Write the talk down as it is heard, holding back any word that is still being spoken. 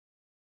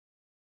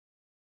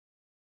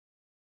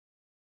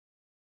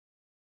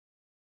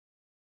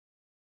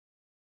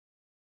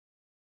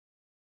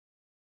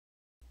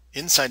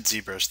Inside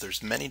ZBrush,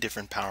 there's many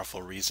different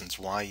powerful reasons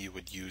why you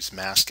would use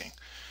masking.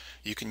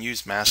 You can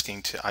use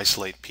masking to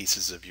isolate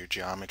pieces of your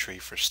geometry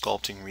for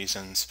sculpting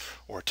reasons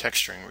or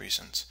texturing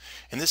reasons.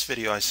 In this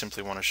video, I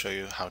simply want to show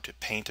you how to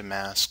paint a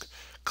mask,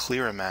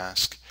 clear a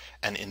mask,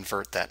 and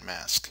invert that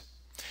mask.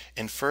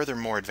 In further,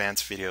 more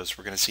advanced videos,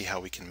 we're going to see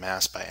how we can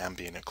mask by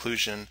ambient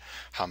occlusion,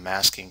 how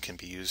masking can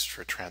be used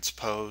for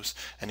transpose,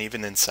 and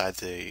even inside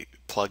the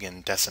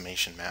plugin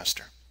Decimation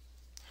Master.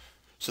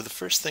 So the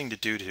first thing to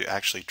do to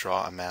actually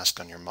draw a mask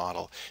on your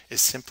model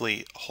is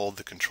simply hold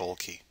the Control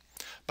key.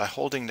 By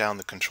holding down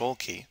the Control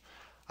key,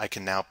 I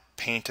can now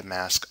paint a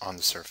mask on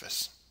the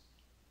surface.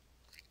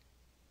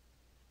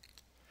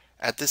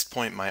 At this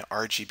point, my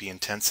RGB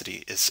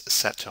intensity is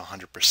set to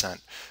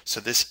 100%, so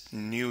this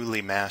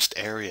newly masked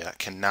area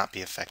cannot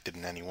be affected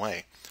in any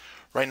way.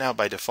 Right now,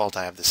 by default,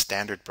 I have the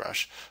standard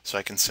brush, so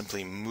I can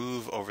simply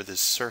move over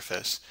this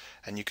surface,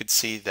 and you could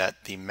see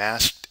that the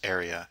masked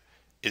area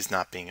is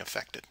not being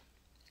affected.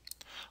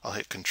 I'll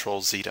hit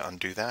Control Z to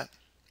undo that.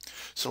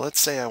 So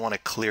let's say I want to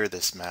clear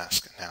this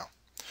mask now.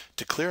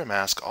 To clear a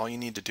mask, all you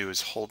need to do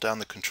is hold down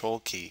the Control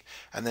key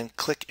and then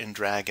click and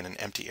drag in an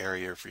empty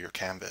area for your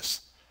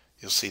canvas.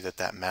 You'll see that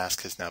that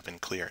mask has now been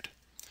cleared.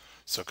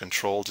 So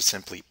Control to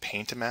simply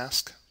paint a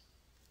mask.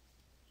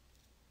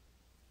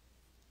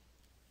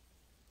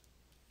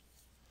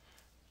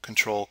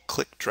 Control,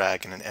 click,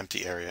 drag in an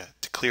empty area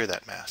to clear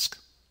that mask.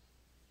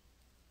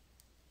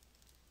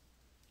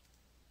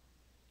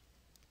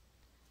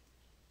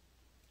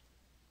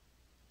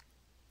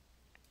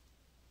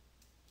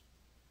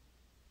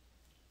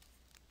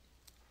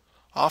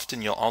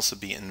 Often you'll also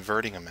be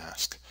inverting a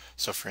mask.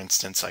 So for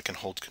instance, I can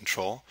hold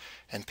Control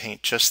and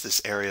paint just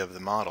this area of the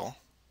model.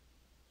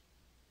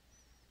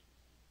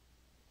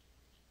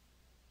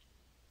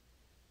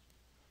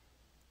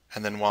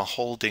 And then while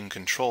holding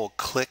Control,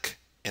 click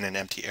in an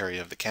empty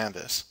area of the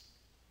canvas.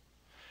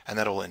 And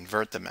that will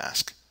invert the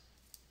mask.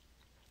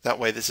 That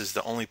way this is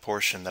the only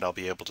portion that I'll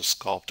be able to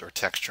sculpt or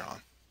texture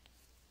on.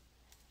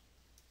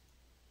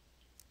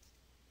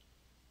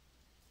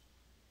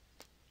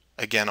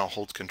 Again, I'll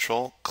hold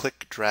Control,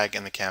 click, drag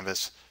in the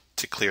canvas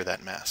to clear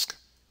that mask.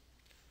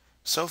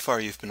 So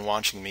far you've been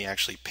watching me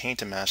actually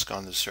paint a mask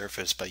on the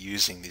surface by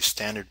using the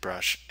standard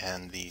brush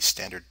and the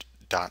standard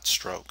dot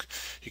stroke.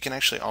 You can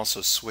actually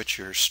also switch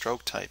your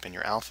stroke type and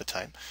your alpha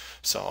type.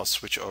 So I'll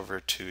switch over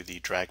to the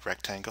drag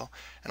rectangle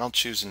and I'll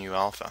choose a new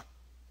alpha.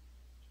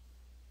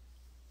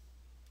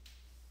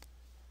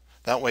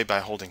 That way,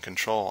 by holding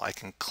Control, I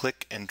can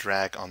click and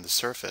drag on the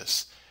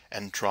surface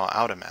and draw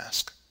out a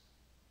mask.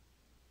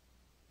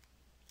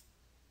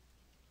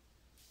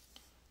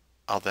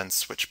 I'll then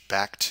switch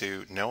back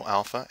to no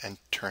alpha and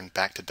turn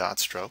back to dot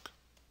stroke.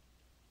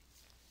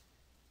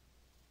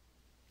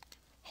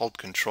 Hold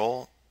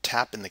Control,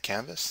 tap in the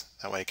canvas,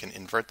 that way I can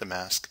invert the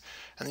mask,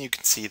 and then you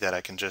can see that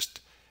I can just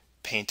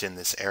paint in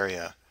this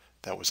area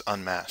that was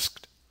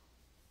unmasked.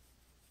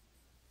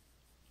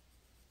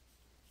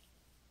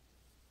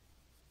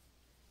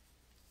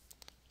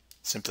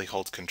 Simply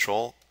hold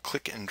Control,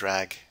 click and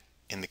drag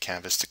in the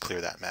canvas to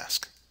clear that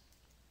mask.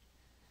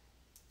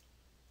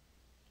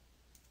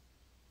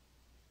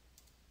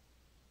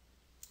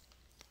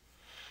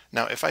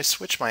 Now if I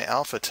switch my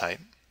alpha type,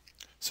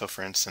 so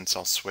for instance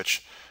I'll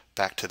switch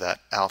back to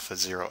that alpha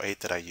 08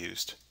 that I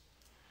used,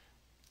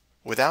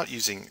 without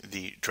using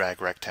the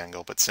drag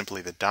rectangle but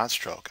simply the dot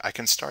stroke, I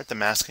can start the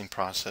masking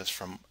process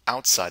from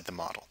outside the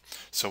model.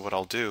 So what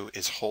I'll do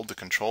is hold the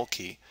Control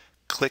key,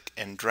 click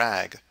and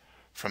drag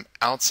from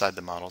outside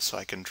the model so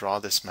I can draw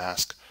this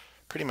mask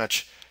pretty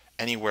much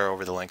anywhere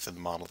over the length of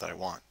the model that I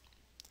want.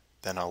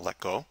 Then I'll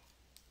let go,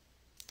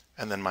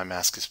 and then my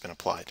mask has been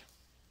applied.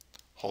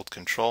 Hold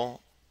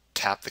Control,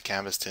 tap the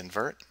canvas to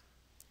invert.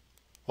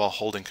 While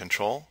holding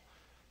Control,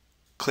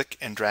 click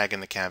and drag in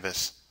the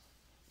canvas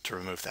to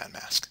remove that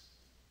mask.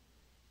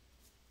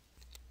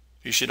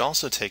 You should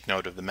also take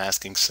note of the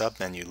masking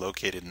submenu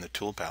located in the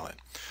tool palette.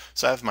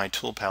 So I have my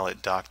tool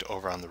palette docked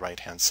over on the right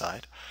hand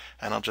side,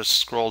 and I'll just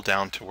scroll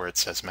down to where it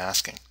says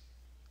masking.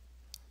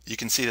 You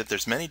can see that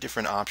there's many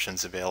different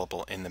options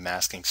available in the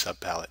masking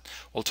subpalette.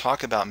 We'll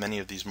talk about many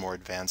of these more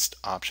advanced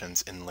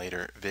options in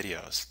later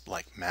videos,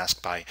 like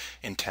mask by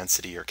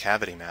intensity or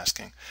cavity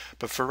masking.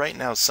 But for right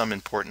now, some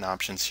important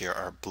options here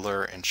are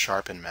blur and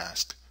sharpen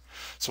mask.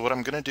 So what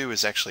I'm going to do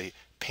is actually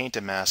paint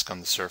a mask on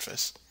the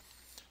surface.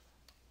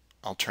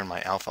 I'll turn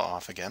my alpha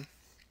off again,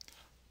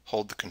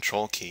 hold the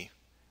Control key,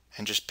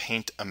 and just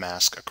paint a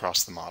mask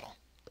across the model.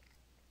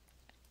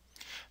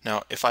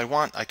 Now, if I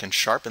want, I can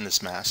sharpen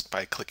this mask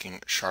by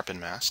clicking Sharpen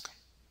Mask.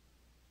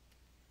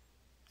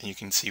 And you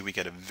can see we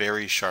get a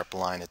very sharp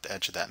line at the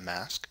edge of that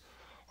mask.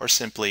 Or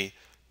simply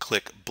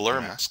click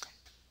Blur Mask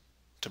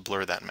to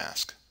blur that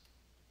mask.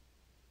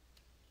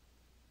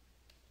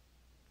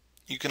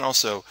 You can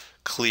also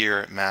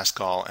clear,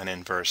 mask all, and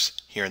inverse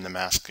here in the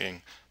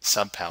masking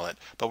subpalette,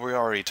 but we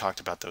already talked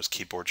about those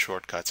keyboard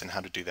shortcuts and how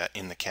to do that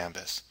in the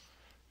canvas.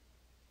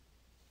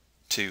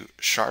 To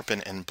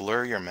sharpen and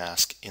blur your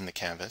mask in the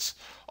canvas,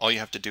 all you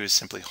have to do is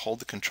simply hold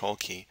the Control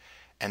key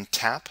and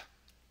tap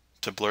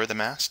to blur the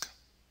mask,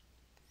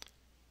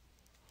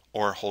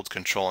 or hold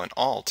Control and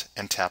Alt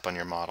and tap on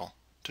your model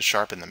to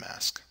sharpen the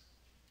mask.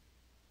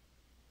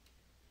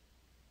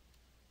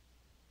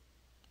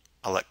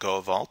 I'll let go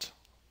of Alt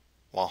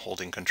while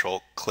holding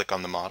Control, click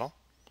on the model,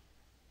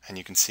 and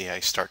you can see I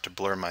start to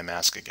blur my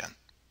mask again.